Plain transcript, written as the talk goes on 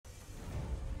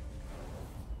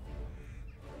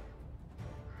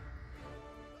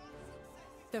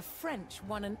The French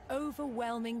won an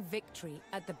overwhelming victory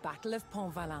at the Battle of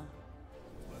Pont-Valin.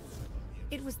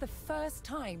 It was the first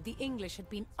time the English had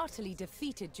been utterly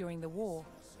defeated during the war.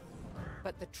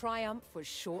 But the triumph was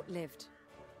short-lived.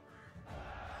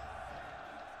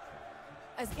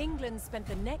 As England spent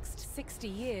the next 60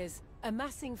 years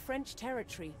amassing French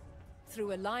territory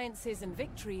through alliances and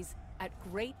victories at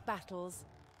great battles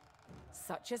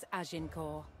such as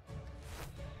Agincourt.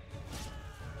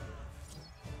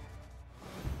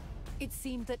 It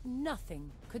seemed that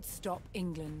nothing could stop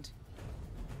England.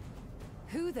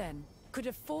 Who then could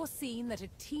have foreseen that a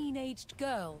teenaged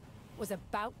girl was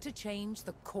about to change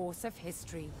the course of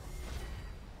history?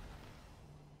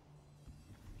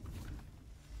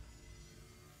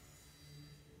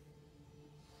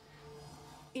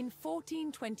 In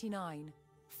 1429,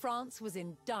 France was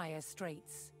in dire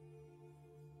straits.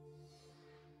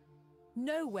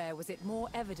 Nowhere was it more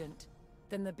evident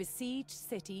than the besieged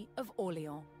city of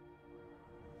Orléans.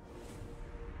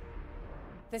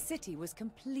 The city was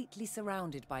completely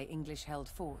surrounded by English-held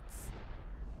forts.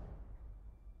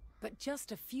 But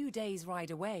just a few days'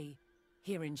 ride away,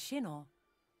 here in Chinon,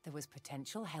 there was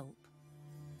potential help.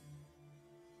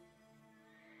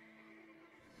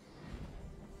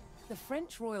 The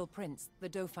French royal prince, the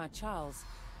Dauphin Charles,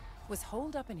 was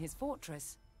holed up in his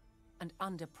fortress and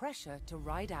under pressure to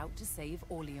ride out to save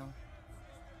Orléans.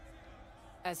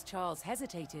 As Charles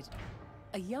hesitated,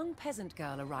 a young peasant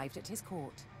girl arrived at his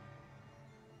court.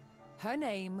 Her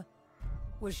name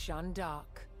was Jeanne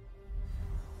d'Arc.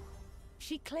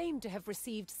 She claimed to have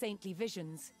received saintly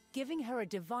visions, giving her a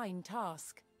divine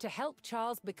task to help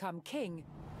Charles become king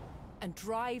and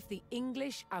drive the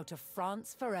English out of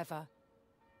France forever.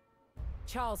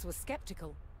 Charles was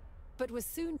skeptical, but was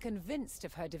soon convinced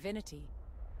of her divinity.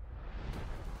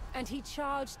 And he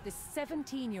charged this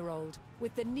 17-year-old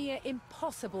with the near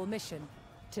impossible mission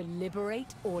to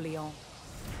liberate Orléans.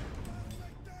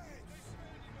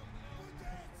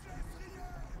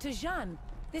 To Jeanne,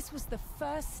 this was the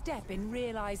first step in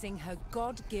realizing her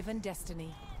God-given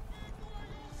destiny.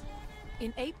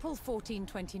 In April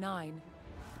 1429,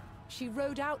 she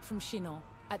rode out from Chinon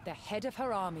at the head of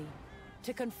her army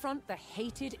to confront the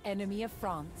hated enemy of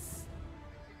France.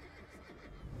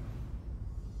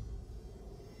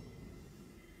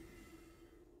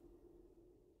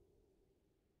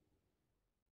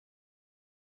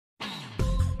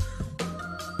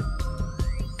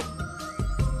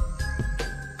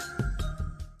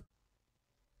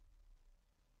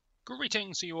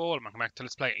 Greetings to you all, and welcome back to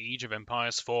Let's Play Age of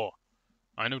Empires 4.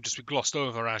 I noticed we glossed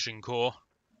over Agincourt.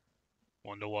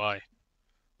 Wonder why.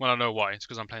 Well, I know why. It's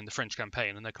because I'm playing the French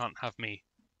campaign and they can't have me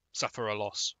suffer a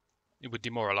loss. It would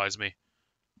demoralize me.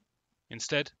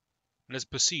 Instead, let's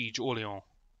besiege Orléans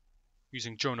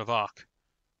using Joan of Arc.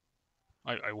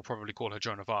 I will probably call her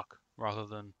Joan of Arc rather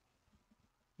than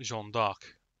Jeanne d'Arc.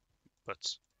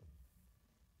 But,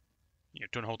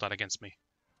 don't hold that against me.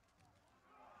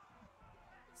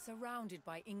 Surrounded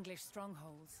by English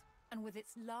strongholds, and with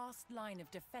its last line of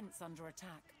defense under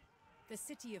attack, the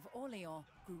city of Orléans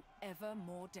grew ever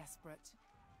more desperate.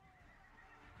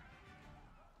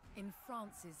 In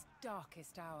France's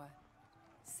darkest hour,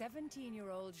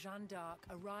 17-year-old Jeanne d'Arc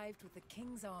arrived with the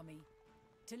king's army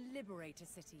to liberate a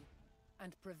city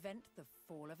and prevent the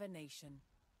fall of a nation.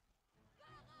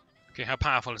 Okay, how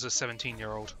powerful is a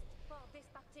 17-year-old?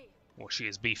 Well, she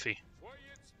is beefy.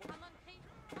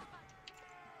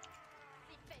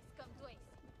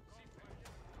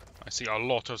 I see a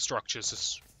lot of structures.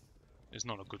 This is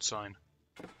not a good sign.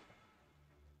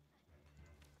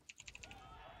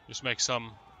 Just make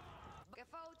some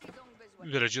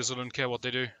villagers. I don't care what they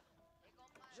do.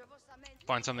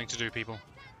 Find something to do, people.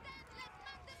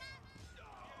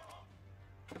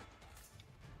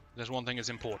 There's one thing that's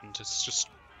important. It's just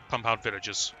pump out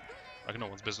villagers. Like no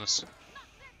one's business.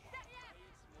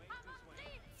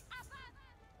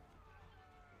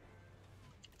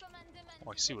 Oh,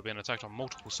 I see we're being attacked on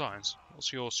multiple sides.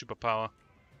 What's your superpower?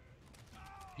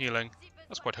 Healing.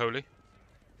 That's quite holy.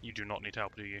 You do not need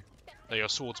help, do you? They are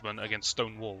swordsmen against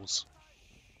stone walls.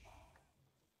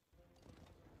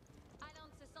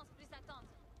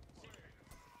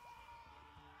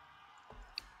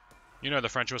 You know the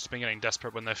French must have been getting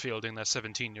desperate when they're fielding their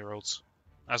 17-year-olds.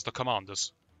 As the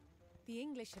commanders. The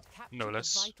English had captured No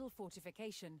less. a vital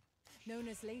fortification, known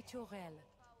as Les Tourelles,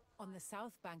 on the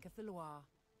south bank of the Loire.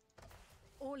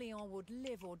 Orléans would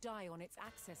live or die on its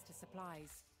access to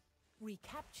supplies.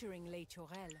 Recapturing Les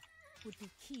Tourelles would be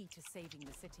key to saving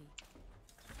the city.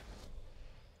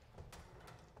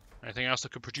 Anything else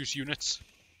that could produce units?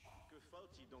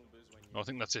 No, I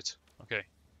think that's it. Okay.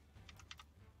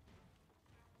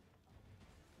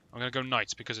 I'm gonna go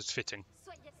knights because it's fitting.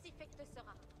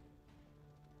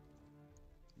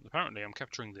 Apparently I'm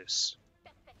capturing this.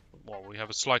 Well, we have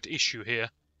a slight issue here.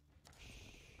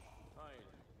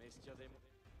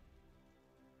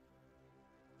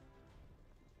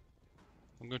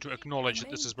 I'm going to acknowledge that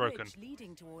this is broken. The main bridge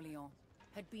leading to Orléans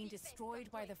had been destroyed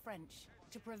by the French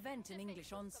to prevent an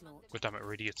English onslaught. God damn it,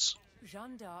 we're idiots.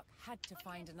 Jeanne d'Arc had to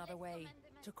find another way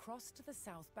to cross to the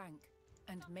south bank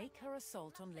and make her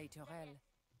assault on Les Tourelles.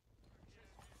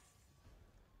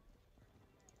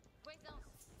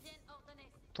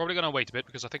 Probably going to wait a bit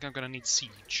because I think I'm going to need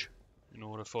siege in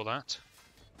order for that.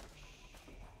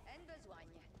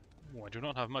 Oh, I do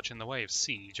not have much in the way of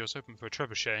siege. I was hoping for a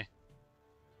trebuchet.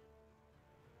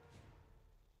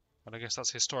 But I guess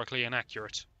that's historically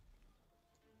inaccurate.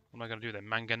 What am I going to do then?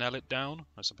 Mangonel it down,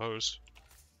 I suppose.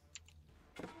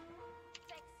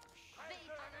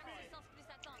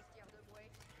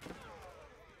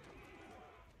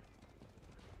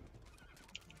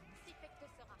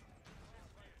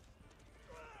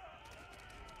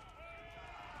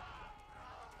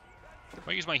 If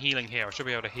I use my healing here, I should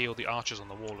be able to heal the archers on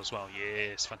the wall as well.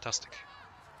 Yes, fantastic.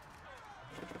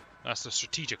 That's the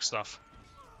strategic stuff.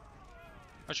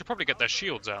 I should probably get their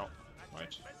shields out,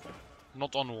 right?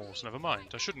 Not on walls, never mind.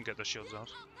 I shouldn't get their shields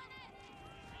out.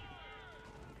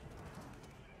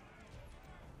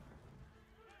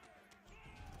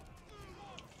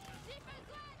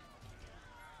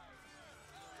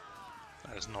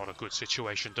 That is not a good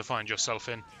situation to find yourself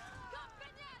in.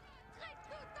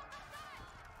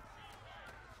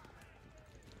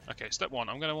 Okay, step one.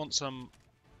 I'm going to want some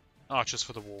archers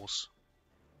for the walls.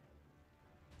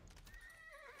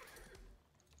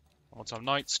 I want some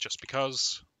knights just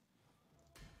because.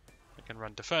 I can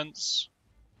run defense.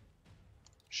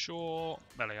 Sure.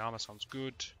 Melee armor sounds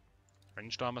good.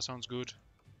 Ranged armor sounds good.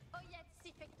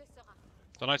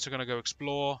 The knights are going to go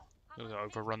explore. They're going to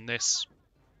overrun this.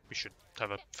 We should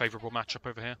have a favourable matchup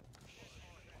over here.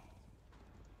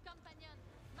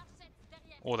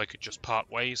 Or they could just part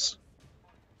ways.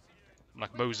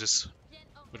 Like Moses,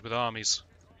 but with armies.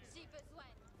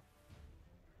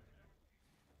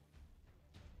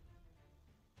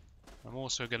 I'm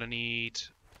also going to need,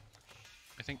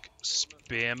 I think,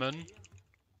 spearmen,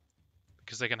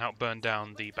 because they can help burn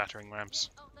down the battering rams,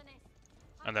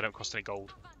 and they don't cost any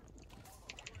gold.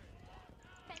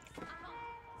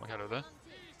 Oh, hello there.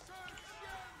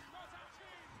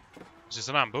 Is this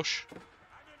an ambush?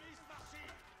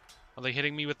 Are they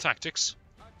hitting me with tactics?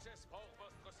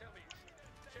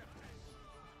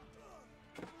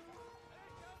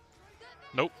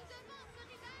 Nope.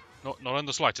 Not in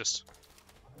the slightest.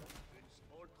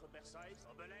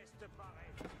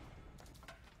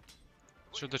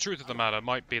 So the truth of the matter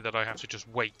might be that I have to just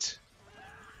wait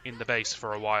in the base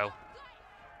for a while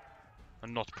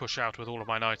and not push out with all of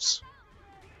my knights.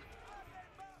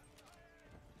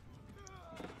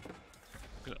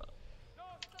 Well,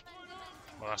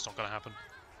 that's not going to happen.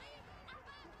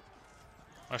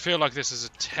 I feel like this is a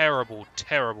terrible,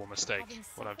 terrible mistake,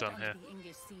 what I've done here. The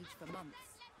English siege for months,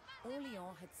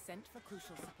 Orléans had sent for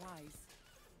crucial supplies,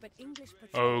 but English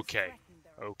patrols Okay, threatened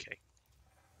their... okay.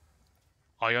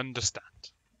 I understand.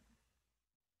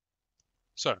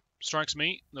 So, strikes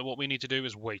me that what we need to do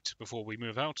is wait before we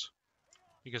move out,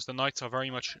 because the knights are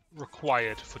very much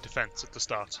required for defense at the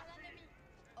start.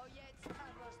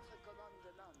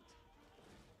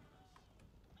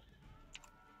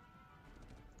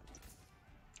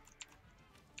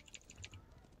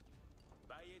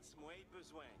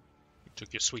 You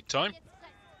took your sweet time.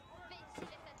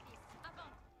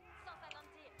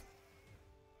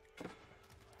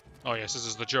 Oh yes, this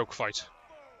is the joke fight.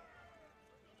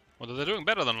 Well, they're doing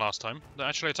better than last time. They're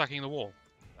actually attacking the wall.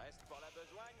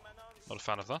 Not a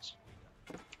fan of that.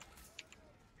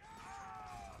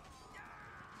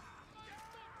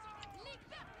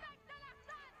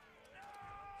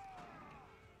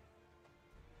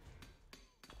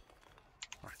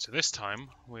 Right, so this time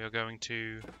we are going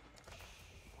to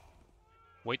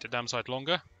wait a damn sight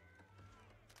longer.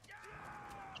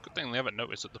 It's a good thing they haven't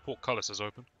noticed that the portcullis is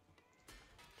open.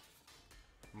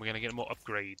 And we're going to get more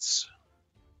upgrades.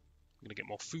 We're going to get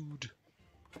more food.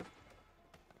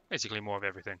 Basically more of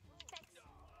everything.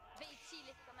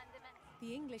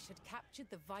 The English had captured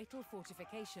the vital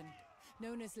fortification,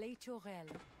 known as Les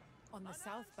Tourelles, on the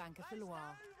south bank of the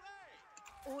Loire.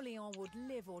 Orléans would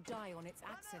live or die on its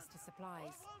access to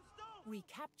supplies.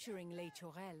 Recapturing Les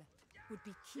Tourelles would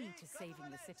be key to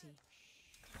saving the city.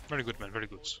 Very good, man, very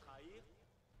good.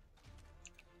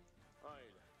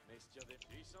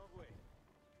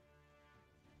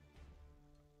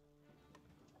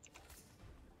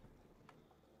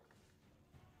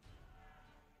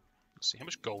 Let's see, how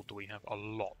much gold do we have? A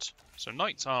lot. So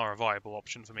knights are a viable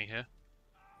option for me here.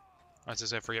 As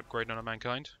is every upgrade on a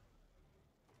mankind.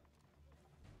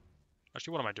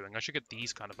 Actually, what am I doing? I should get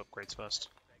these kind of upgrades first.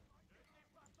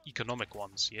 Economic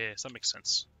ones, yes, that makes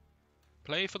sense.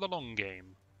 Play for the long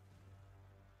game.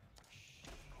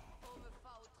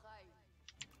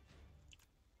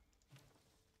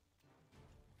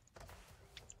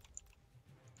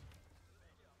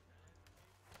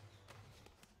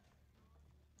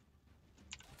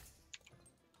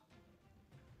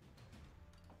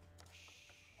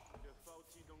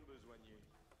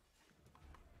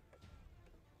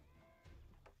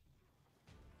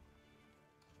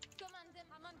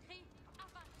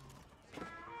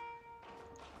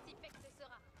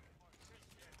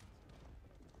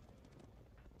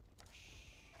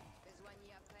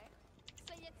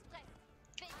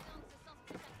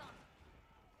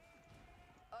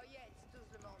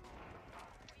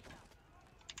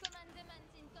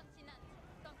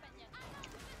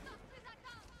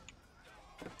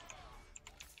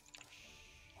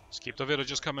 Let's keep the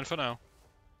villagers coming for now.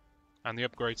 And the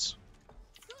upgrades.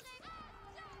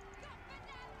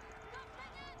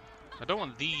 I don't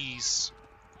want these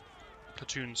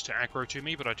platoons to aggro to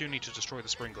me, but I do need to destroy the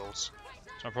Springals.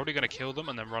 So I'm probably going to kill them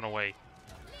and then run away,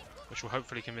 which will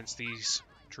hopefully convince these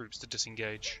troops to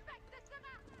disengage.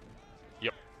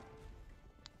 Yep.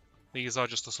 These are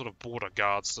just the sort of border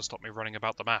guards to stop me running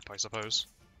about the map, I suppose.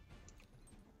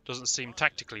 Doesn't seem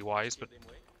tactically wise, but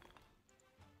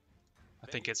I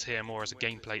think it's here more as a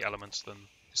gameplay element than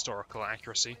historical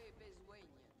accuracy.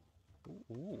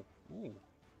 Ooh, ooh.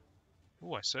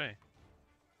 Ooh, I say.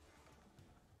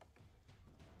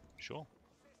 Sure.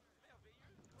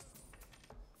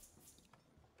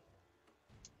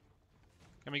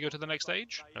 Can we go to the next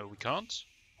stage? No, we can't.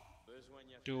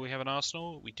 Do we have an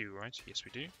arsenal? We do, right? Yes,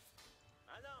 we do.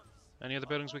 Any other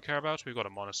buildings we care about? We've got a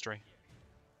monastery.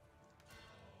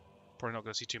 Probably not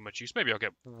going to see too much use. Maybe I'll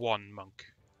get one monk.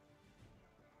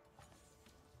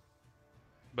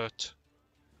 But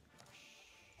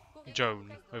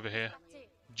Joan over here.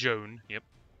 Joan, yep.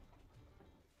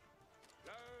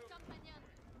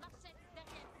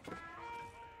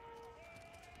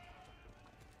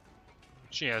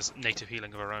 She has native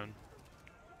healing of her own.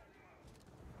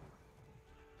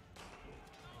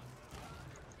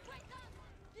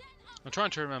 I'm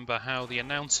trying to remember how the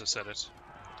announcer said it.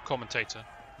 The commentator.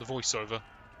 The voiceover.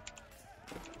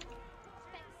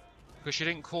 Because she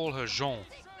didn't call her Jean.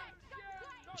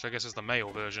 Which I guess is the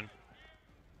male version.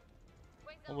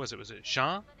 What was it? Was it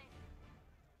Jean?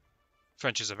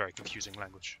 French is a very confusing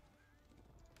language.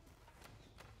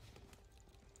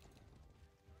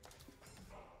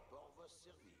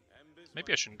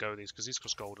 Maybe I shouldn't go these, because these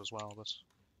cost gold as well, but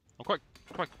I'm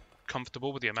quite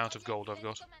comfortable with the amount of gold I've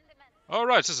got. Oh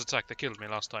right, this attack, they killed me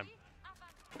last time.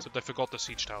 Except they forgot the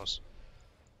siege towers.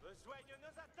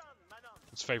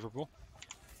 It's favourable.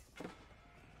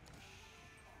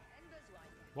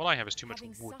 What I have is too much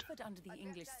wood. Under the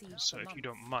English siege So for if you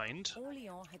months, don't mind...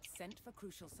 Orléans had sent for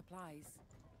crucial supplies,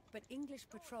 but English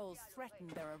patrols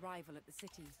threatened their arrival at the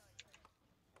city.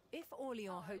 If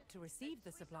Orléans hoped to receive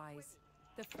the supplies,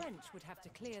 the French would have to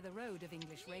clear the road of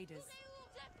English raiders.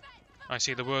 I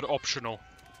see the word optional.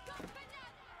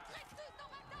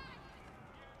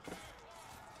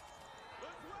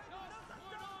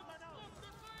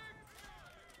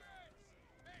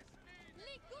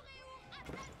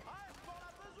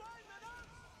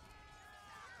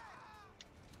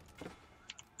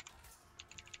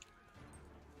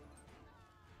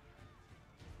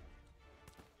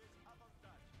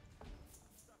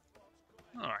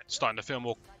 Alright, starting to feel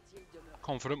more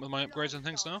confident with my upgrades and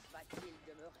things now.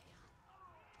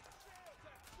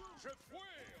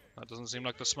 That doesn't seem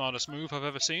like the smartest move I've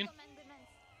ever seen.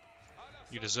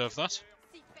 You deserve that.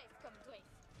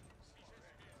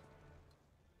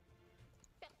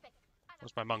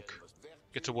 Where's my monk?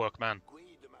 Get to work, man.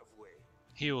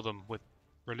 Heal them with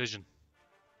religion.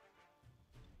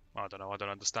 I don't know, I don't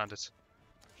understand it.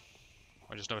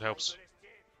 I just know it helps.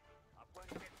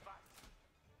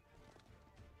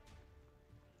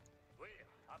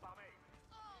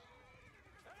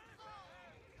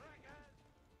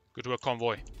 Good work,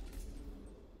 convoy.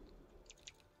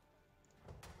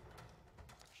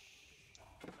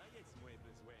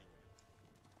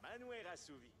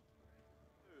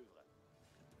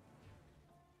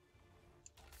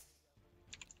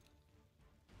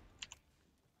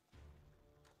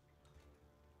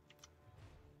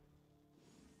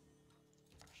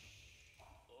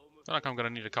 I feel like I'm going to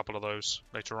need a couple of those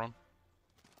later on.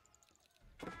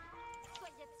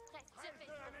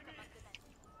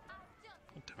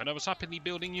 Damn it, I was happily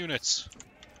building units.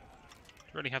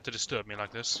 really have to disturb me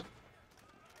like this.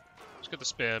 Let's get the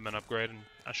spearmen upgrade and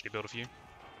actually build a few.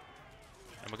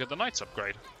 And we'll get the knights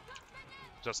upgrade.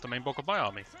 That's the main bulk of my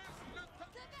army.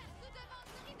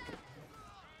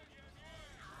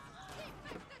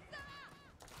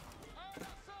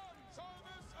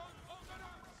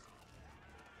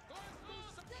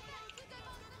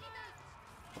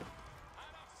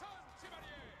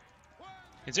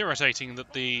 It's irritating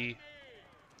that the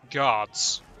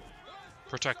guards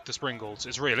protect the springles.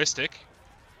 It's realistic.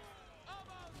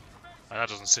 That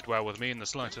doesn't sit well with me in the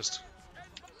slightest.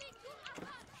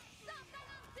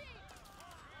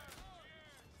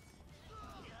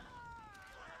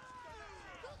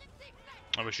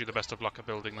 I wish you the best of luck at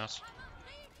building that,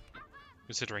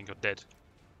 considering you're dead.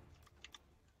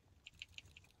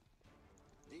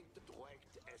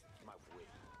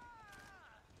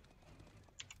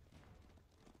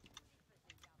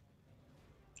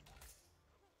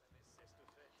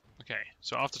 Okay,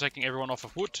 so after taking everyone off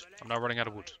of wood, I'm now running out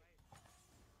of wood.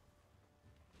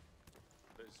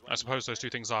 I suppose those two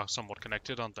things are somewhat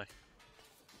connected, aren't they?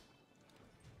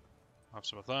 Have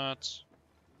some of that.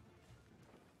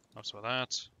 Have some of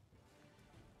that.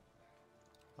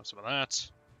 Have some of that.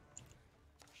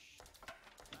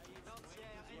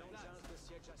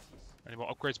 Any more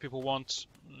upgrades people want?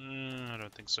 I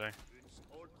don't think so.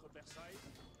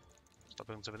 Stop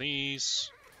building some of these.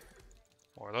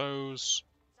 More of those.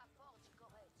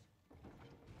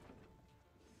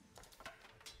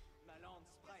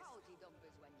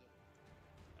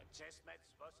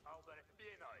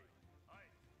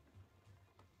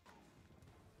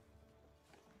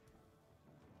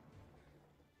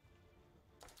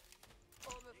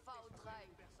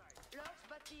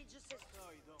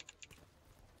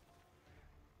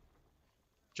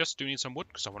 Just do need some wood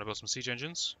because I want to build some siege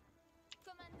engines.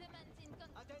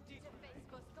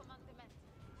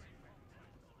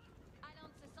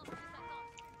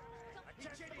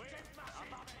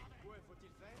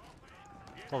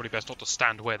 Probably best not to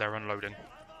stand where they're unloading.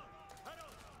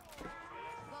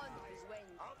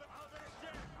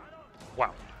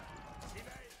 Wow.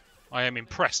 I am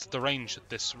impressed at the range that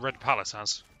this red palace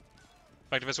has. In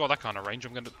fact, if it's got that kind of range,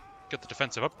 I'm going to get the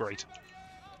defensive upgrade.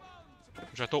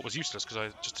 Which I thought was useless because I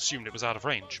just assumed it was out of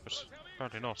range, but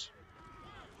apparently not.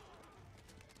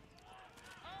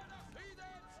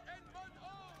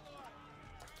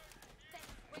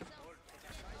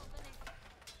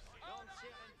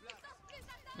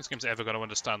 This game's ever going to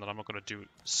understand that I'm not going to do a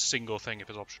single thing if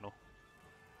it's optional.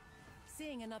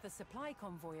 Seeing another supply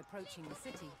convoy approaching the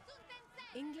city,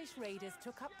 English raiders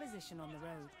took up position on the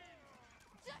road.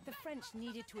 The French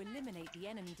needed to eliminate the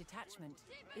enemy detachment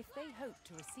if they hoped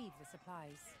to receive the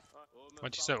supplies.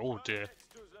 Why'd you say, oh dear?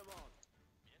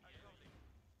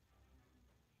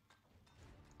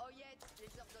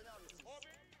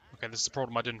 Okay, this is a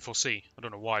problem I didn't foresee. I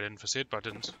don't know why I didn't foresee it, but I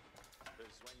didn't.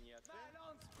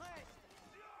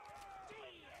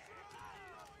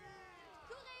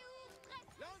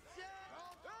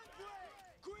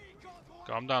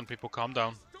 Calm down, people, calm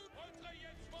down.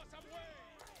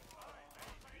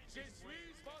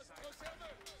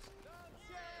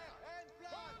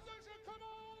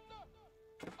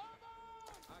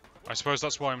 I suppose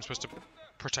that's why I'm supposed to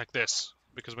protect this,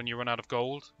 because when you run out of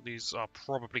gold, these are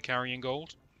probably carrying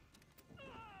gold.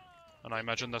 And I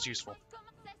imagine that's useful.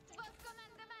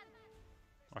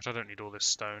 Right, I don't need all this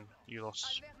stone. You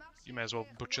lost. You may as well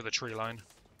butcher the tree line.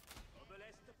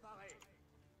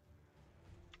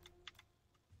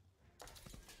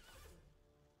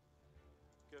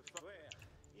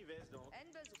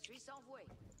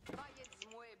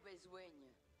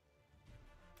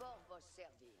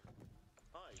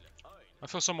 I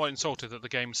feel somewhat insulted that the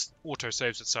game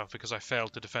auto-saves itself because I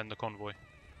failed to defend the convoy.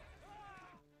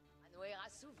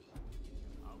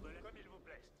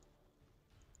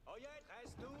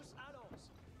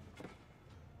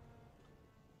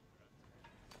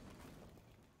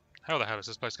 How the hell is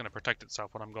this place going to protect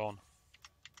itself when I'm gone?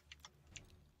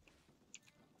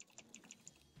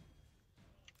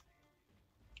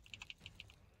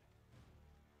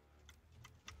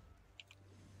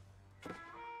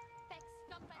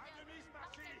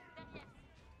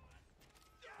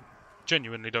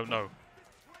 Genuinely don't know.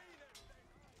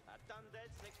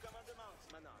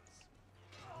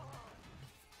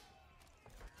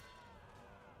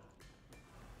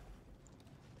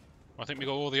 I think we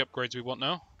got all the upgrades we want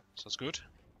now, so that's good.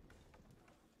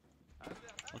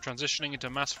 I'm transitioning into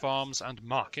mass farms and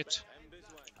market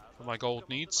for my gold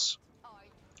needs.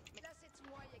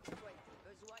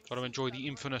 Got to enjoy the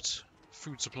infinite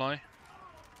food supply.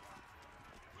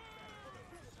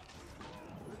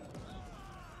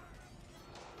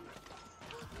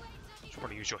 Should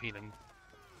probably use your healing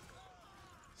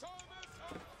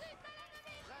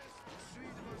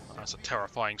That's a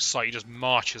terrifying sight. He just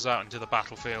marches out into the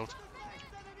battlefield.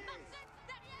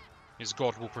 His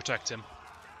god will protect him.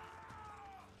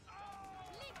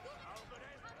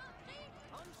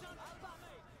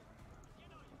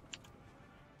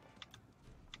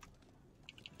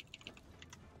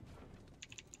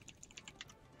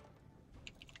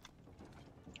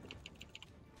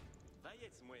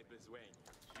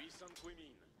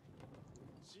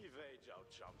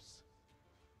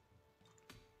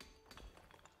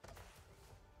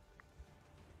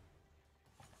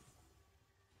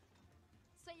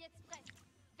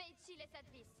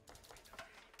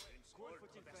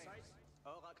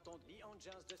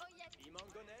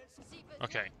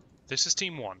 Okay, this is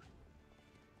Team 1.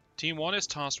 Team 1 is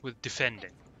tasked with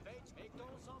defending.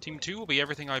 Team 2 will be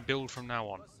everything I build from now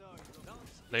on.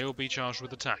 They will be charged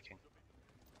with attacking.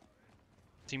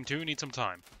 Team 2 needs some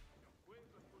time.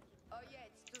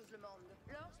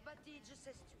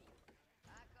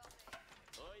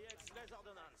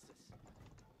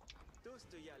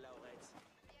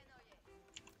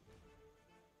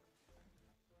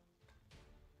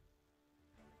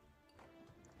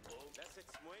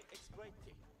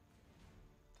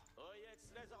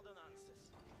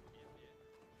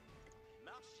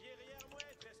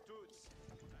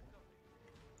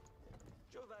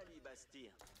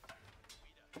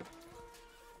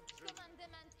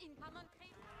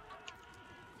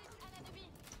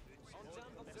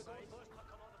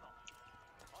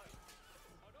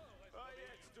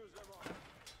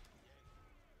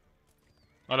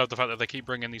 I love the fact that they keep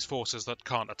bringing these forces that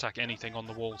can't attack anything on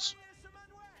the walls.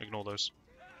 Ignore those.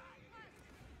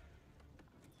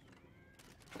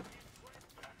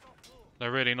 They're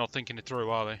really not thinking it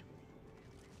through, are they?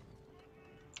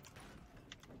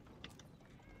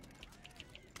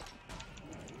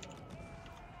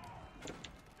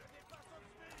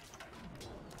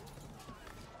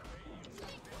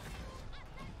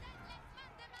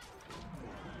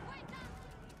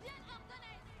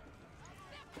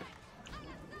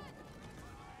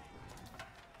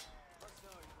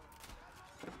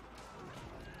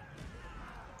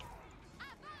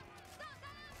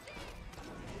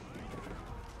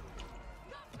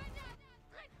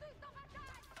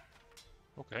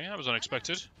 Okay, that was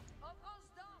unexpected.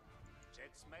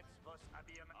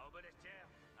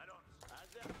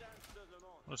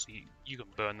 Honestly, you can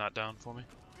burn that down for me.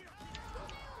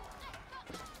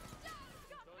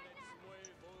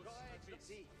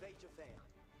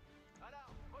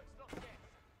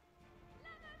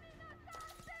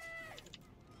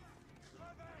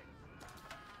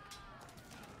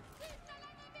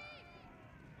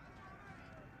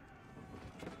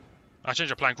 I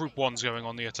changed the plan. Group 1's going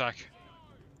on the attack.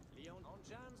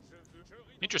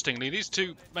 Interestingly, these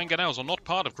two mangonels are not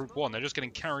part of Group 1. They're just getting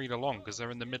carried along because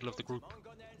they're in the middle of the group.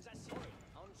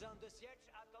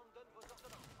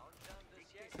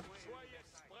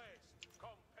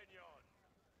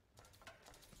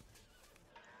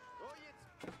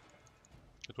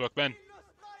 Good work, Ben.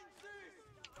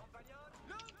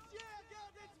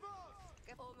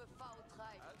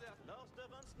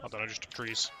 I don't know, just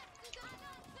trees.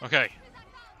 Okay.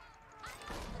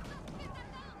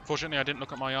 Fortunately, I didn't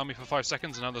look at my army for 5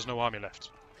 seconds, and now there's no army left.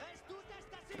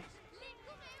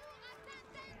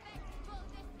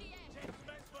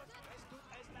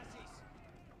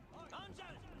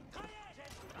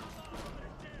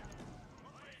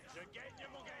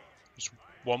 Just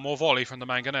one more volley from the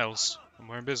mangonels, and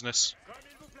we're in business.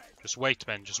 Just wait,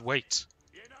 Ben, just wait.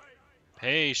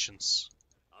 Patience.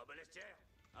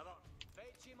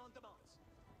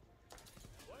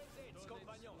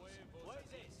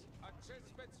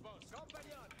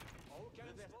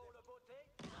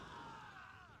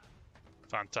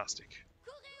 Fantastic.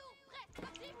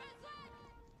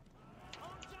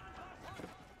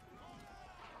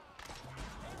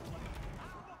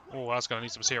 Oh, that's going to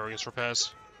need some serious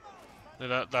repairs.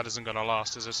 That isn't going to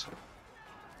last, is it?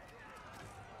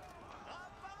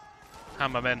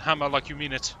 Hammer, men. Hammer like you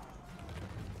mean it.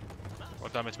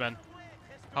 God damn it, men.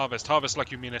 Harvest. Harvest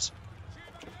like you mean it.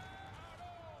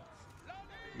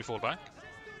 We fall back.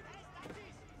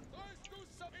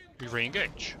 We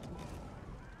re-engage.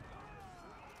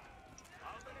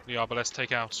 The Arbalests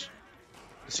take out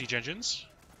the siege engines.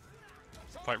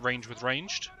 Fight range with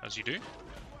ranged, as you do.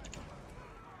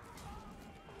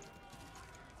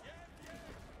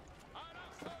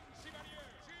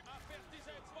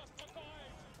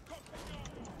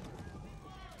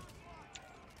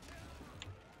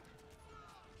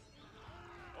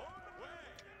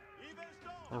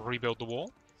 We'll rebuild the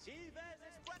wall.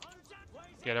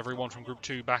 Get everyone from Group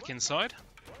 2 back inside.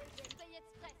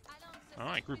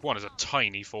 Alright, Group 1 is a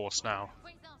tiny force now.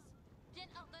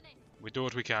 We do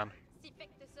what we can.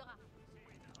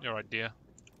 You're right, dear.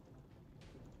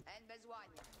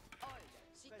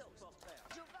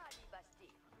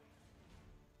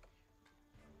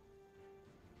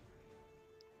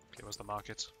 Okay, where's the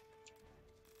market?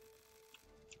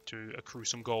 To accrue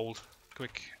some gold.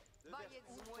 Quick. What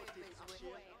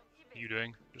are you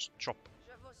doing? Just chop.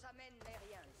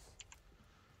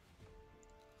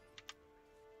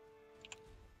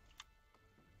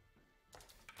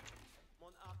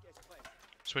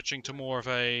 Switching to more of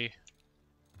a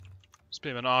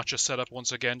spearman archer setup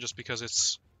once again, just because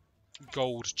it's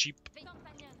gold cheap.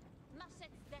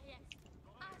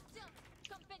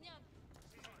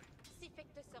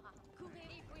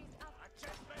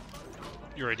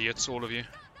 You're idiots, all of you.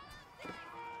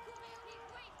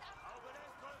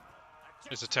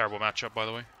 It's a terrible matchup, by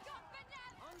the way.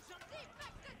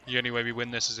 The only way we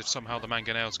win this is if somehow the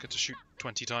mangonels get to shoot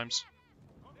 20 times.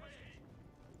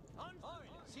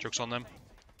 Joke's on them.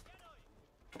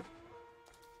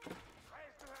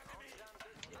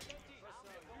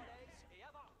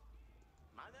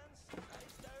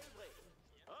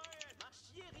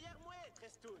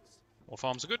 All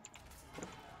farms are good.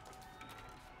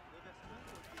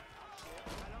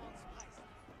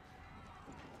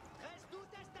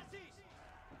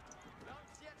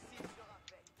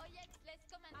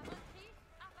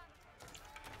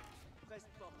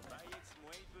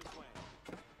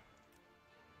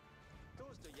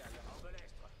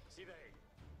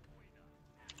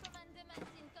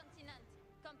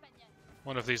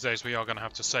 One of these days we are going to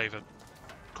have to save a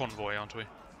convoy, aren't we?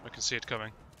 I can see it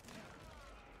coming.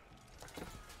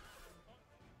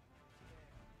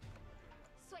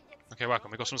 Okay,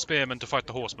 welcome. We've got some spearmen to fight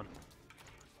the horsemen.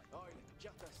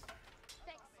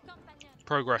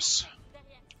 Progress.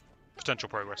 Potential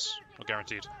progress. Not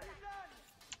guaranteed.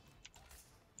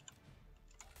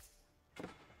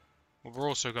 What we're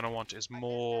also going to want is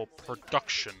more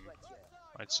production,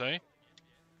 I'd say.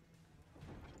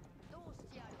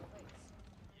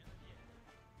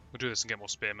 We'll do this and get more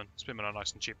spearmen. Spearmen are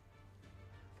nice and cheap.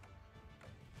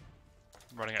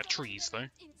 I'm running out of trees, though.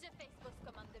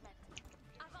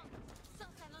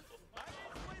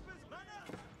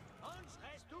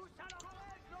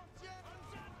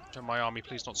 Tell my army,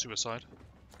 please not suicide.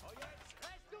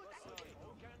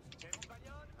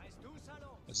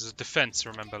 This is a defense,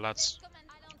 remember, lads.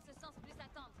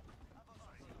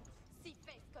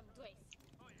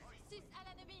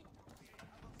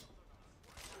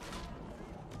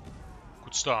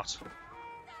 Good start.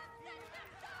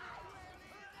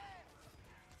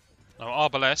 Now,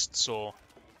 arbalests, or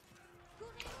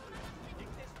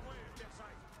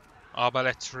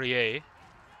arbaletriers,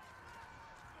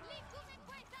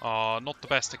 are not the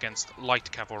best against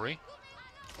light cavalry.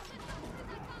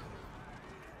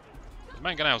 The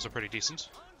mangonels are pretty decent.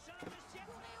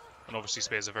 And obviously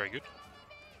spears are very good.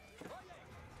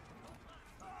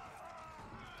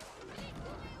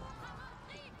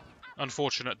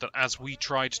 Unfortunate that as we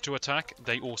tried to attack,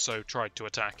 they also tried to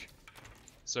attack.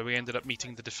 So we ended up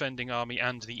meeting the defending army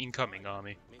and the incoming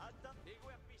army.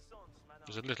 It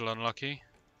was a little unlucky.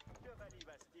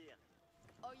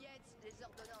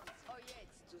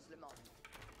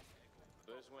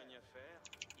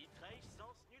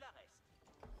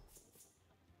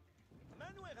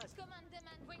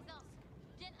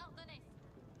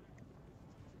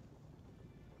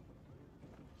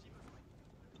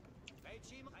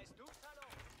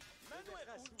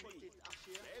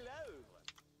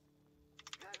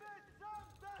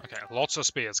 Okay, lots of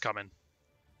spears coming.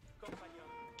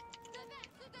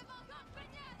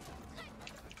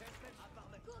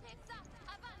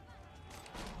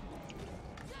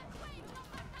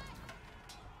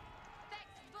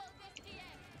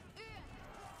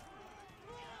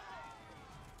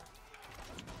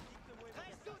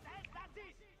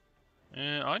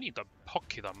 I need to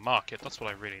hockey the market, that's what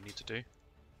I really need to do.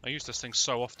 I use this thing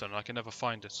so often, I can never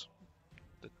find it.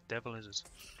 The devil is it?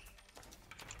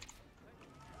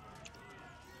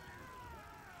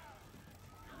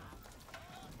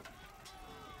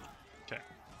 Okay.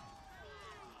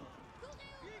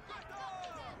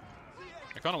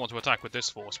 I kind of want to attack with this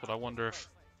force, but I wonder if...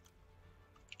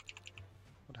 I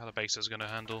wonder how the base is going to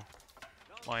handle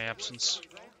my absence.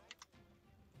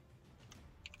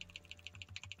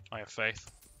 I have faith.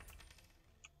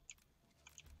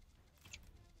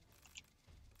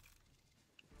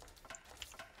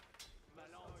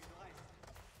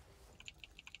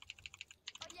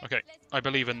 Okay, I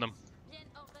believe in them.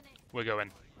 We're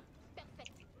going.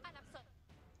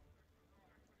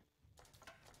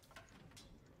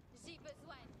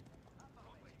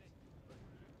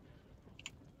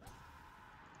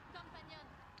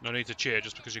 No need to cheer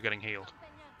just because you're getting healed.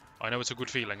 I know it's a good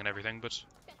feeling and everything, but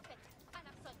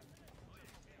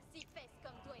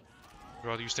I'd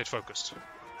rather you stayed focused.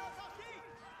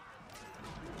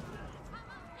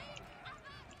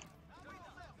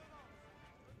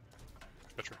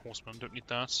 Veteran horseman, don't need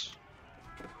that.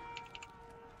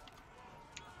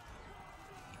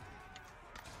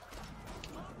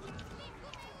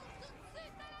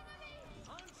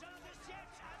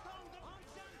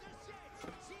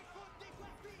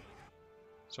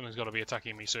 Something's got to be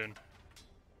attacking me soon.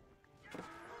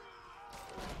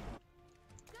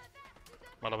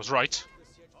 Well, I was right. So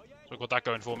I've got that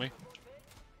going for me.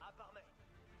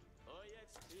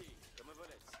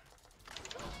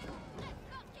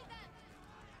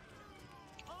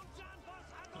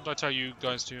 Did I tell you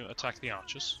guys to attack the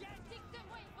archers?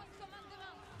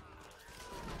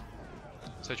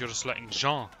 Said you're just letting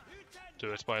Jean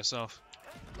do it by herself.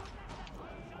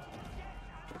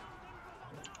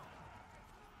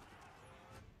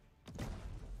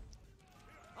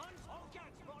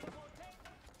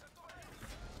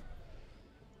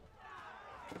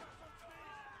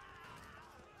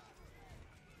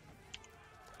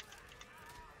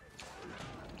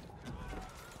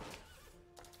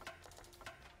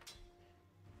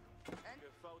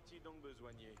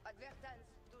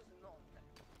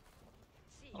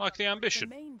 I like the ambition.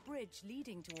 The main bridge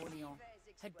leading to Orléans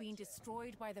had been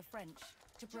destroyed by the French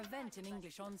to prevent an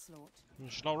English onslaught.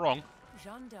 She's not wrong.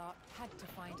 Jeanne d'Arc had to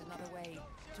find another way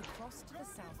to cross to the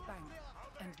south bank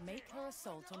and make her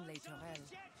assault on Les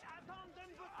Tourelles.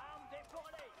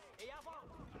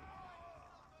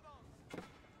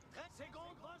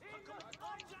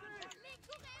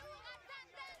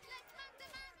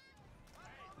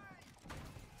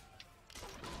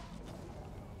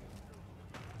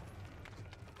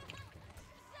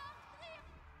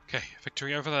 Okay,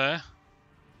 victory over there.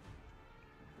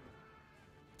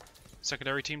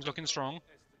 Secondary team's looking strong.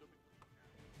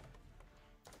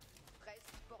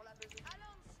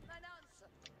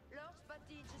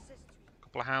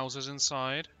 Couple of houses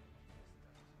inside.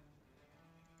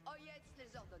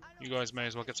 You guys may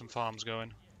as well get some farms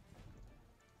going.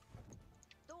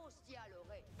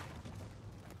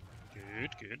 Good,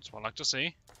 good. That's what I like to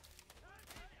see.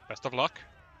 Best of luck.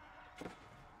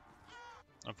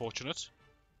 Unfortunate.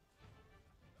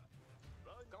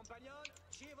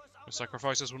 The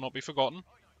sacrifices will not be forgotten.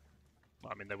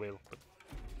 Well, I mean, they will, but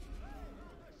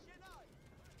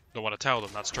don't want to tell them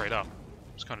that straight up.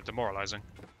 It's kind of demoralizing.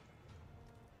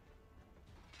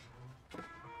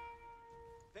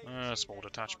 Small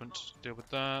detachment. Deal with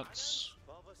that.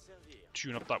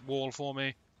 Tune up that wall for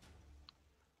me.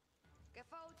 You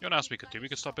know what else we could do? We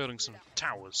could start building some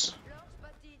towers.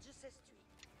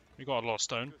 We got a lot of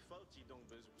stone.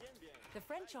 The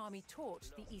French army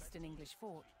torched the eastern English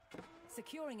fort,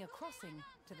 securing a crossing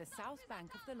to the south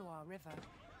bank of the Loire River.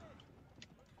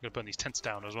 I'm gonna burn these tents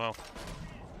down as well.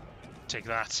 Take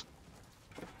that.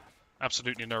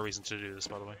 Absolutely no reason to do this,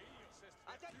 by the way.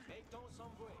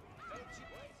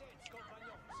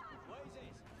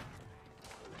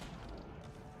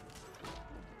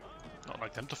 Not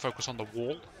like them to focus on the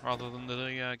wall rather than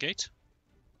the gate.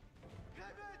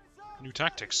 New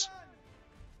tactics.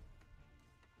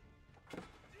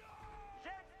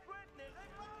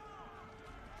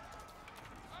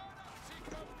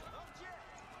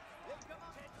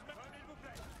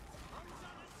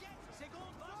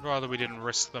 Rather we didn't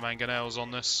risk the mangonels on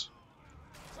this.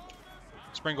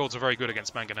 Springalds are very good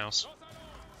against mangonels.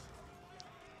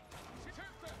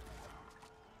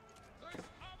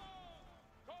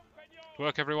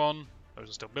 Work, everyone.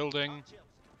 Those are still building.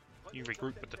 You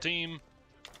regroup with the team.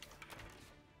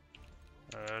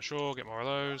 Sure, get more of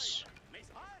those.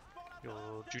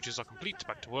 Your duties are complete.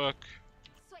 Back to work.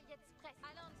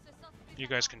 You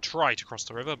guys can try to cross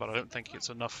the river, but I don't think it's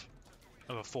enough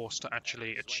of a force to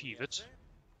actually achieve it.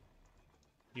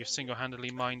 You've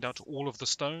single-handedly mined out all of the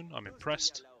stone. I'm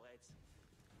impressed.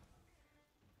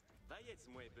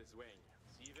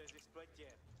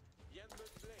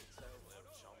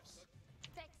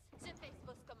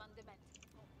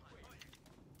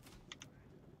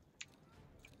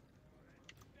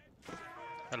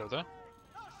 Hello there.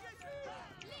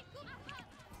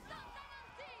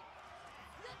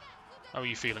 How are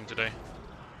you feeling today?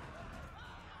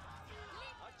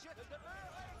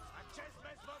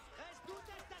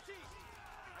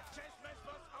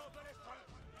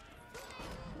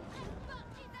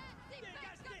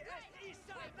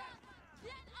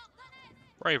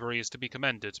 Bravery is to be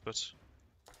commended, but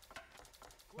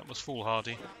that was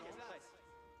foolhardy.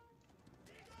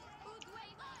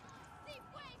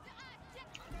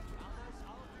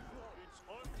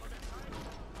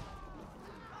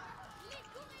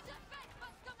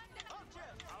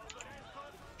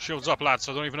 Shields up, lads.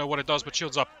 I don't even know what it does, but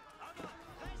shields up.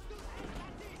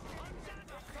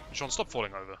 Sean, stop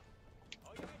falling over.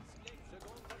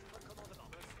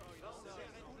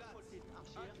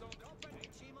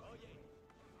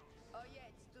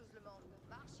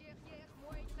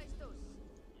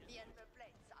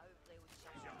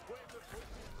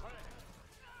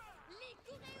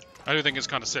 I do think it's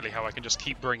kind of silly how I can just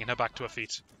keep bringing her back to her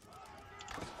feet.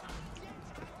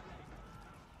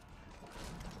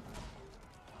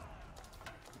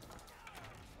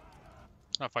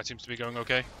 That fight seems to be going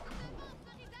okay.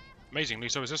 Amazingly,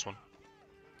 so is this one.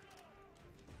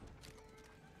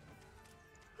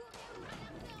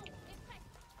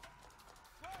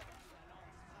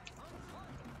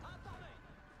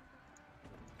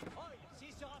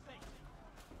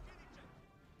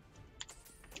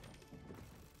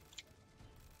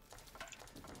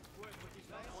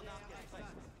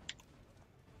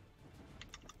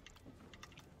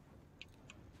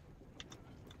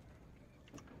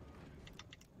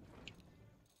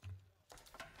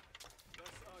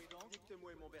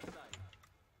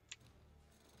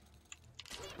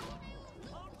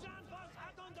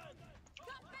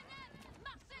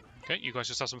 Okay, you guys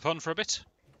just have some fun for a bit.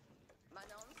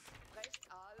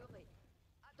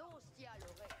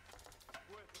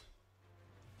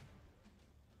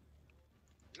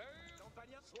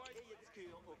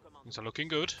 Things are looking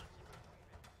good.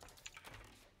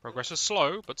 Progress is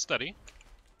slow, but steady.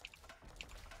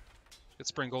 Get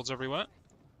springolds everywhere.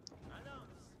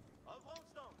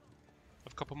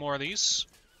 Have a couple more of these.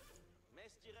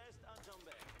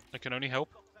 That can only help.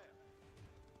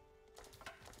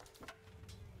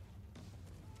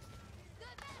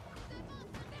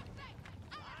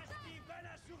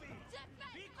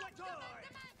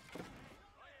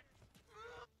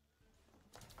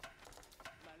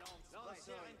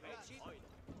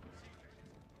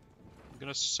 I'm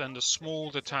gonna send a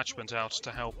small detachment out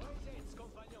to help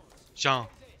Jean.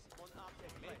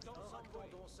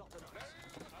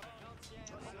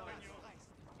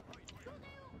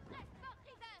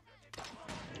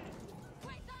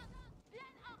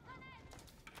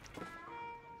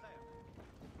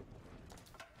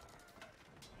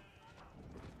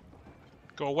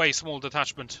 Go away, small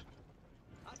detachment.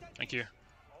 Thank you.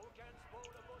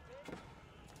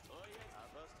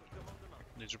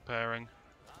 Needs repairing.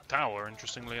 Tower,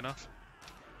 interestingly enough.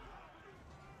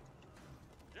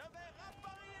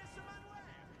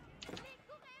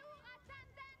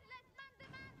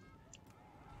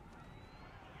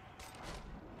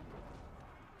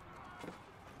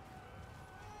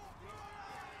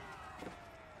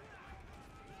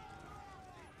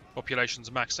 Population's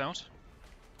maxed out.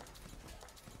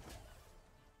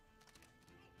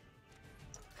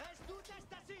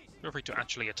 Feel free to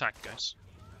actually attack, guys.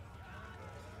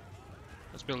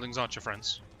 Those buildings aren't your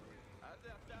friends.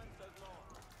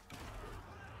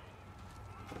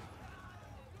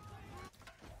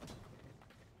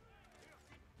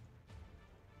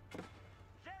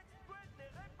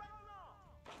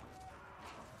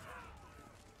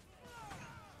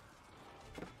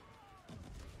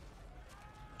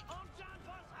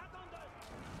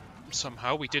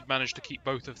 Somehow we did manage to keep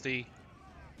both of the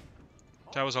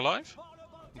towers alive.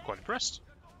 I'm quite impressed.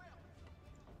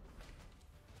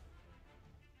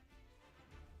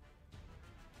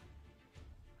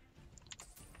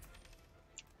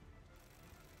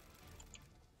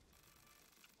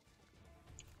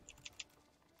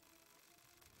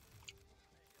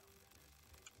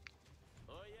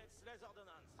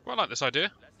 Quite like this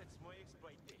idea.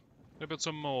 Maybe build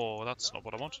some more. That's not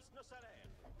what I want.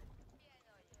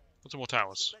 Build some more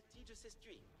towers.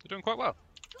 They're doing quite well.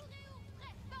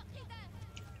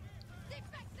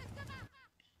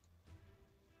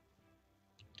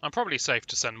 I'm probably safe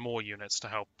to send more units to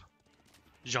help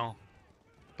Jean,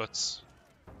 but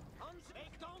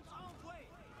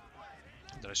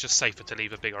no, it's just safer to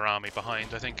leave a bigger army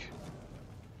behind, I think.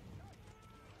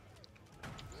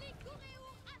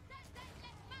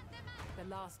 The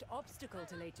last obstacle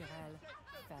to Les Tourelles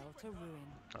fell to ruin.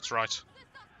 That's right.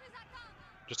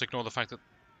 Just ignore the fact that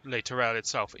Les Tourelles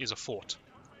itself is a fort.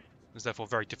 It's therefore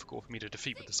very difficult for me to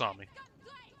defeat with this army.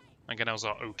 Mangonels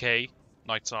are okay.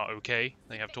 Knights are okay.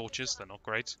 They have torches. They're not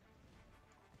great.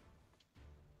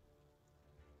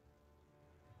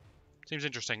 Seems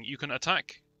interesting. You can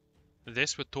attack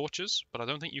this with torches, but I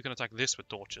don't think you can attack this with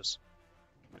torches.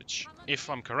 Which,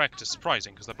 if I'm correct, is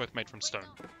surprising, because they're both made from stone.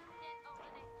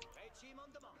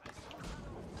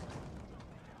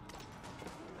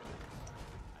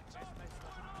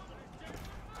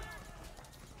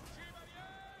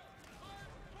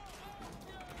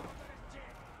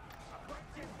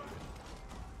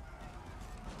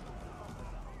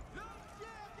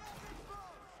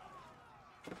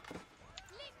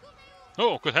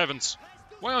 Oh, good heavens!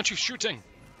 Why aren't you shooting?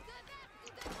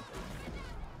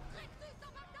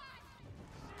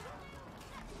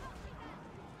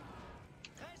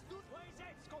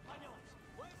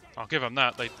 I'll give them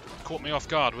that. They caught me off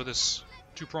guard with this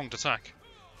two-pronged attack.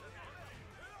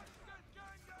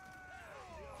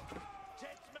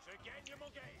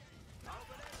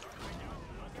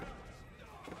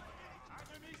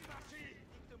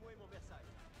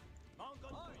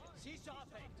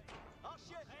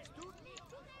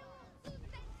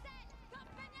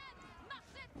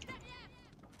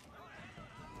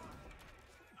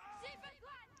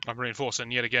 I'm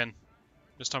reinforcing yet again,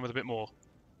 this time with a bit more.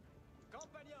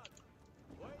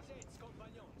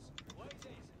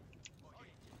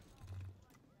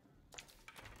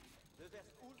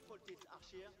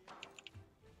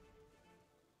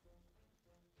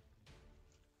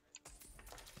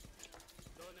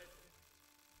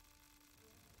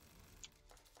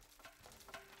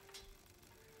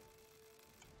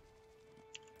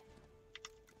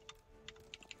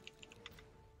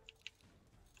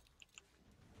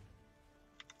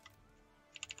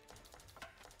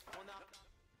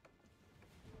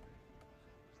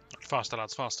 Faster,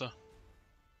 lads, faster.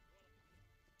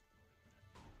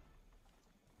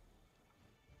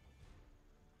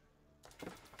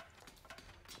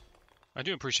 I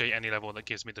do appreciate any level that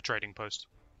gives me the trading post,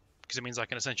 because it means I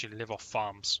can essentially live off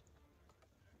farms.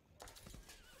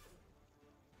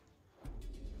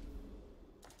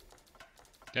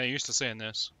 Yeah, used to seeing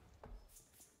this.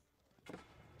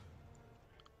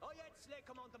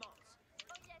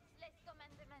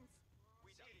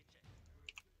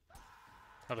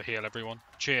 Have a heal, everyone.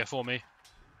 Cheer for me.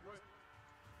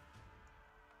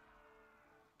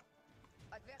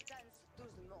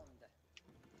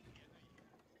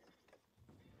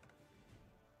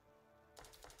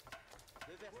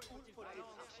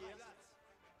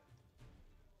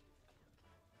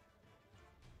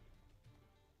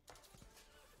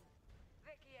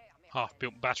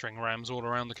 Half-built battering rams all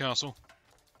around the castle.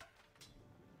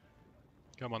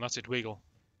 Come on, that's it, Weagle.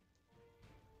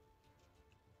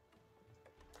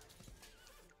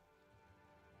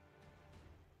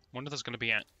 Wonder if there's going to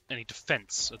be any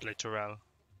defense at Les Tourelles.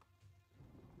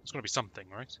 There's going to be something,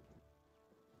 right?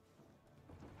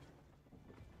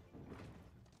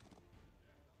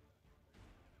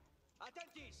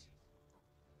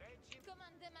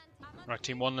 Right,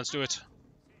 Team 1, let's do it.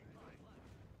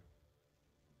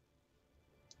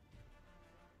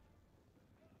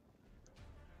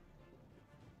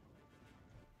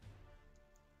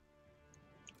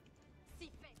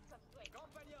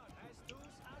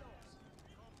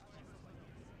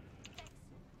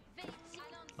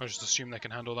 I just assume they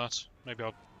can handle that. Maybe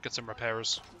I'll get some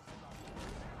repairers.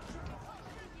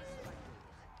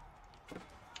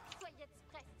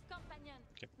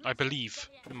 Okay. I believe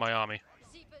in my army.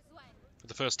 For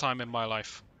the first time in my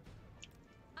life.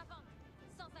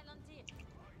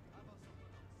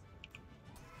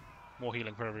 More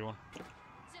healing for everyone.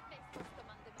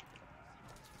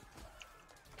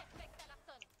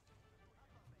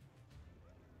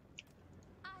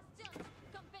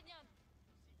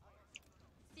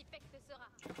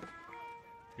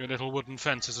 Your little wooden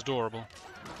fence is adorable.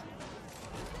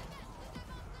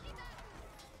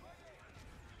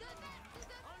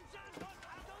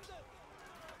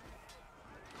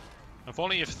 A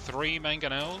volley of 3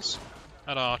 mangonels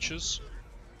at archers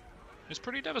is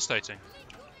pretty devastating.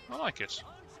 I like it.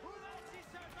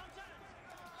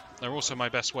 They're also my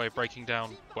best way of breaking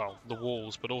down, well, the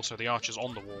walls, but also the archers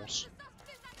on the walls.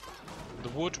 The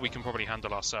wood we can probably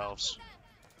handle ourselves.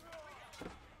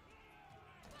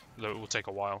 Though it will take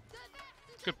a while.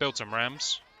 Could build some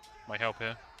rams. Might help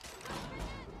here.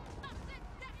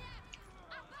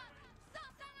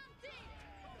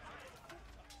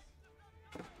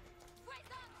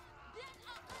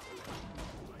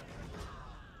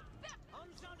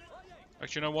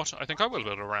 Actually, you know what? I think I will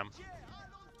build a ram.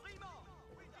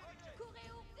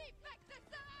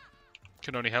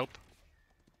 Can only help.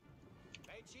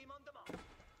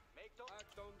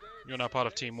 You're now part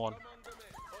of Team 1.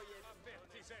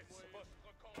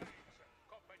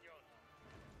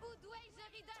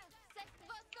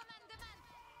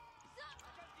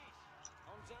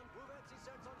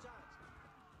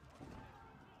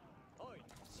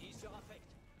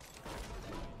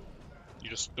 You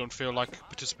just don't feel like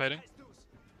participating?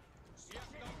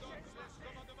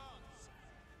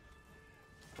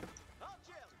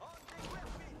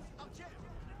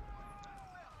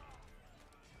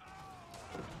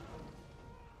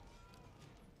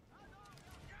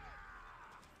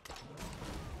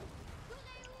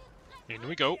 In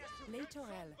we go. Les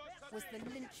Tourelles was the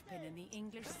linchpin in the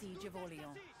English siege of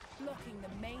Orléans, blocking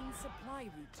the main supply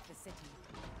route to the city.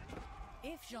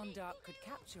 If Jeanne d'Arc could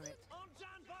capture it,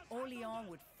 Orléans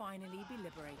would finally be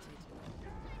liberated.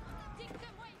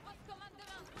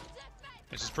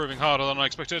 This is proving harder than I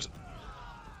expected.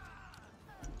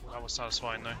 That was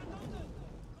satisfying though.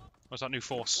 Where's that new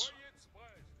force?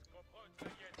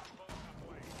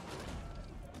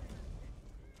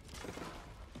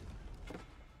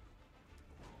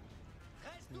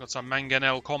 We've got some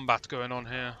mangonel combat going on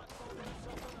here.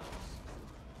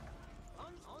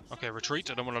 Okay, retreat.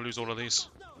 I don't want to lose all of these.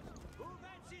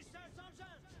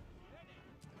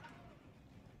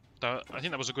 I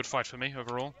think that was a good fight for me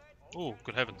overall. Oh,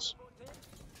 good heavens.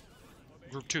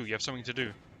 Group 2, you have something to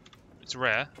do. It's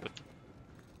rare, but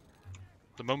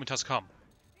the moment has come.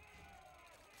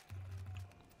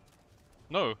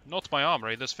 No, not my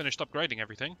armory that's finished upgrading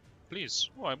everything. Please.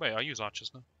 Oh, wait, I use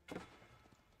archers now.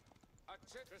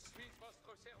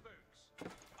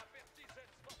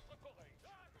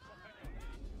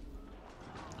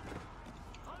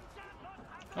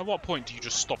 At what point do you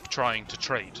just stop trying to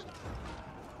trade?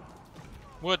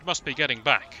 Word must be getting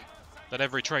back that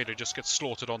every trader just gets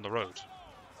slaughtered on the road.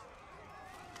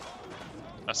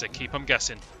 That's it, keep them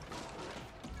guessing.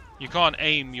 You can't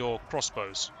aim your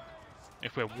crossbows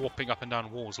if we're warping up and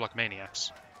down walls like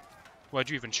maniacs. Where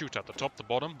do you even shoot at? The top, the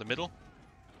bottom, the middle?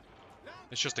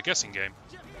 It's just a guessing game.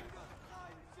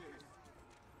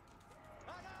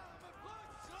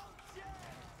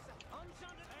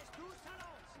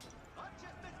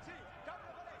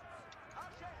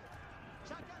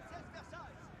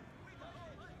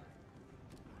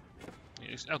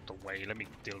 It's out the way, let me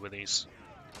deal with these.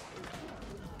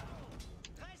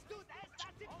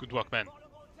 Good work, men.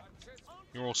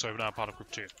 You're also now part of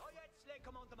Group 2.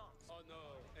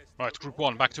 Right, Group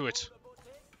 1, back to it.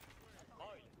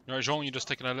 Alright, Jean, you're just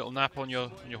taking a little nap on your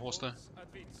horse there.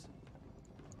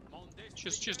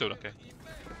 She's doing okay.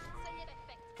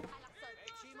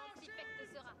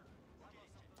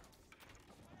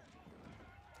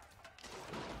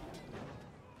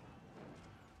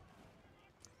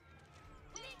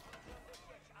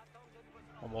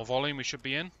 One more volume, we should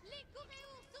be in.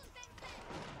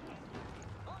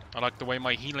 I like the way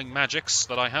my healing magics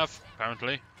that I have,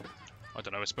 apparently. I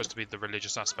don't know, it's supposed to be the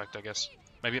religious aspect, I guess.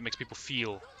 Maybe it makes people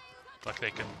feel like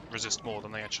they can resist more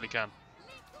than they actually can.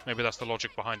 Maybe that's the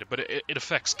logic behind it, but it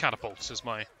affects catapults, is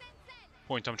my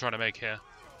point I'm trying to make here.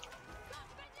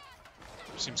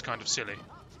 Seems kind of silly.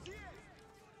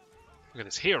 Look at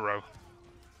this hero.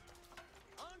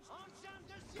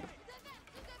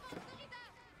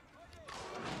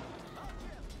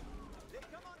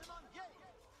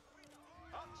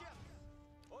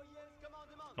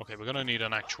 Okay, we're gonna need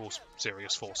an actual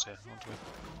serious force here, aren't we?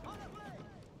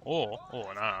 Or,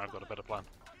 no, I've got a better plan.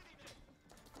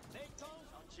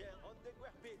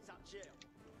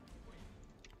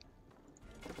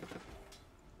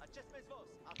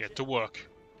 Get to work.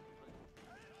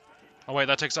 Oh wait,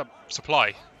 that takes up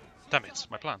supply. Damn it,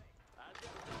 my plan.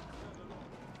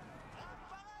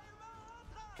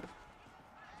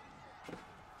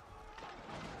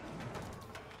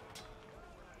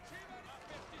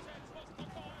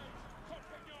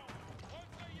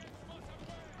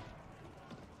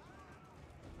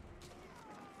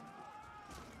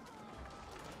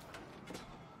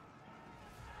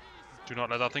 Do not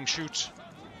let that thing shoot.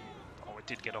 Oh, it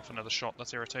did get off another shot.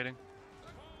 That's irritating.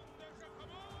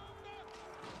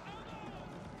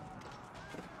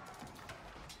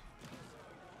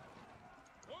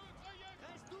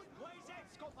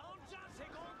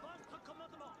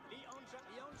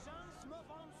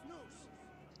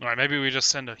 Alright, maybe we just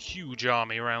send a huge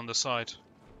army around the side.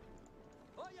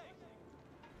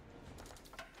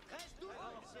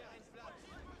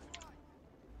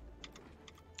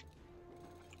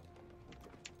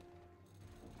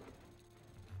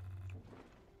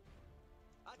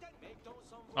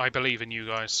 I believe in you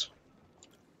guys.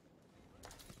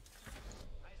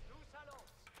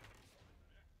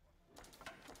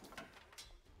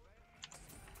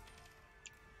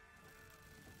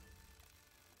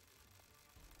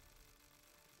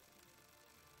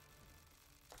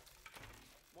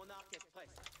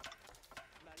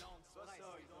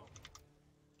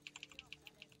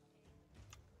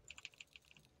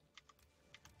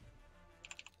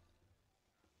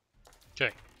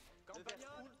 Okay.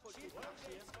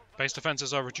 Base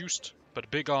defenses are reduced, but a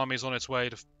big army is on its way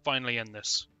to finally end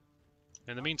this.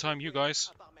 In the meantime, you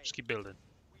guys, just keep building.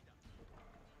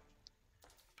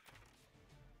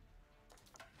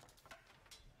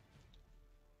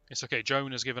 It's okay,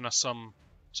 Joan has given us some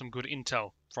good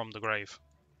intel from the grave.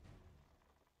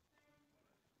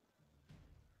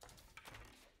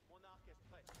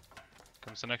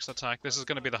 Comes the next attack. This is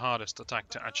going to be the hardest attack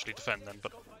to actually defend then,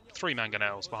 but 3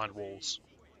 mangonels behind walls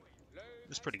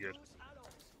is pretty good.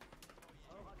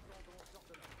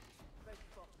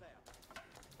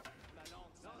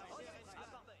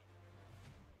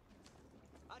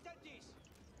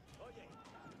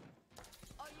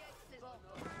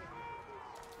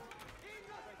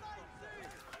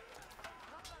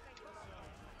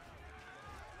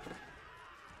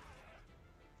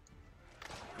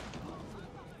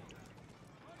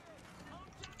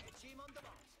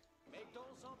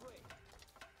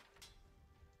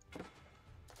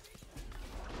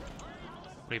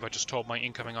 I believe I just told my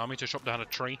incoming army to chop down a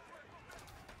tree.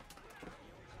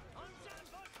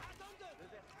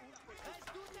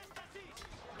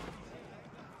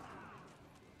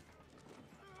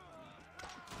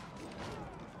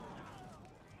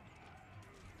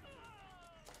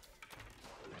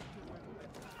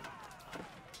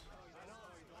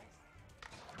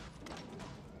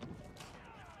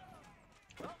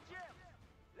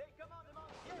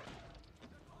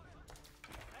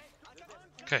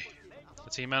 Okay. The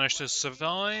team managed to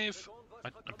survive.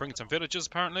 I'm bringing some villagers,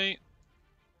 apparently.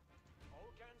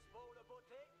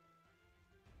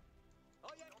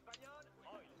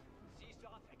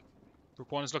 Group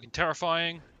 1 is looking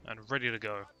terrifying and ready to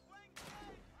go.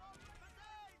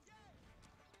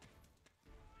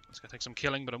 It's going to take some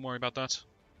killing, but don't worry about that.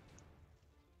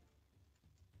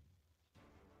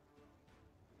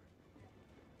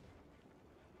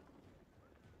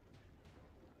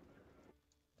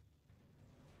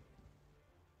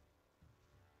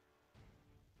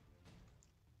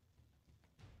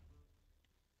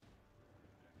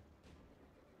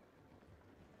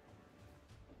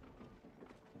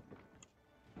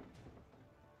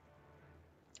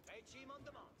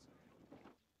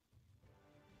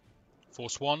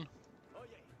 Force 1,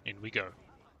 in we go.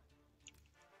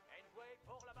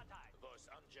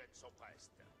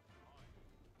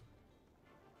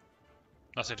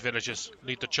 That's it, villagers.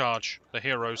 Lead the charge. The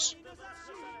heroes.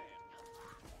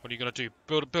 What are you going to do?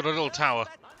 Build a little tower.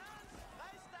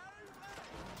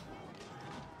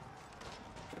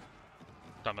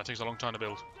 Damn, that takes a long time to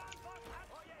build.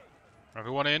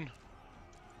 Everyone in.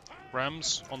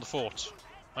 Rams on the fort.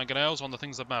 Mangonels on the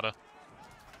things that matter.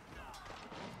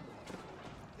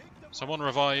 Someone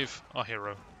revive our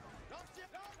hero.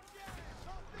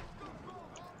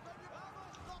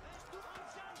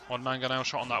 One mangonel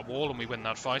shot on that wall and we win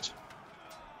that fight.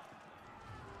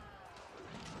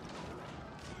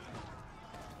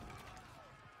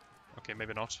 Okay,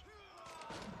 maybe not.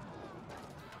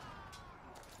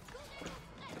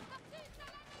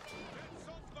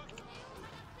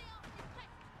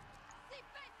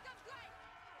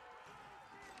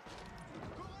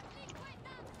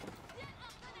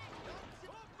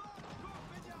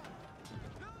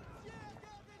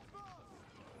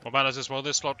 What matters is, well,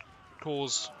 this lot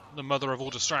calls the mother of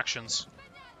all distractions.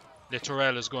 Le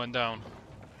Tourelle is going down.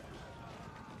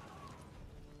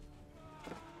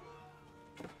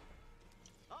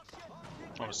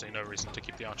 Honestly, no reason to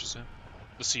keep the archers here.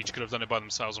 The siege could have done it by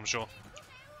themselves, I'm sure.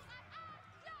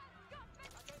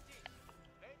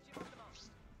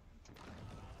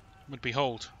 But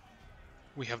behold,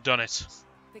 we have done it.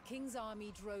 The king's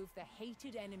army drove the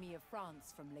hated enemy of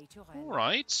France from Le Tourelle. All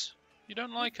right. You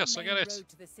don't like us, I get it. Road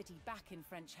to the city back in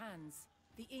French hands,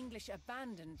 the English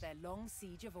abandoned their long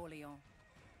siege of Orléans.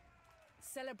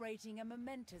 Celebrating a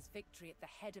momentous victory at the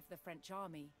head of the French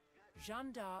army,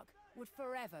 Jeanne d'Arc would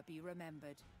forever be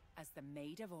remembered as the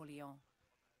Maid of Orléans.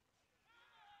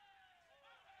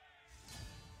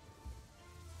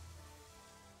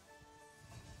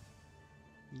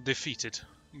 Defeated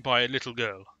by a little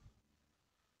girl.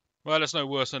 Well, it's no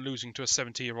worse than losing to a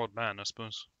 70-year-old man, I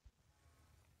suppose.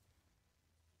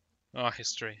 Our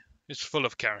history is full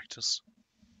of characters.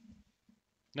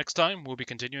 Next time, we'll be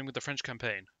continuing with the French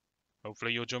campaign.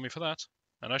 Hopefully you'll join me for that,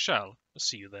 and I shall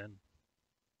see you then.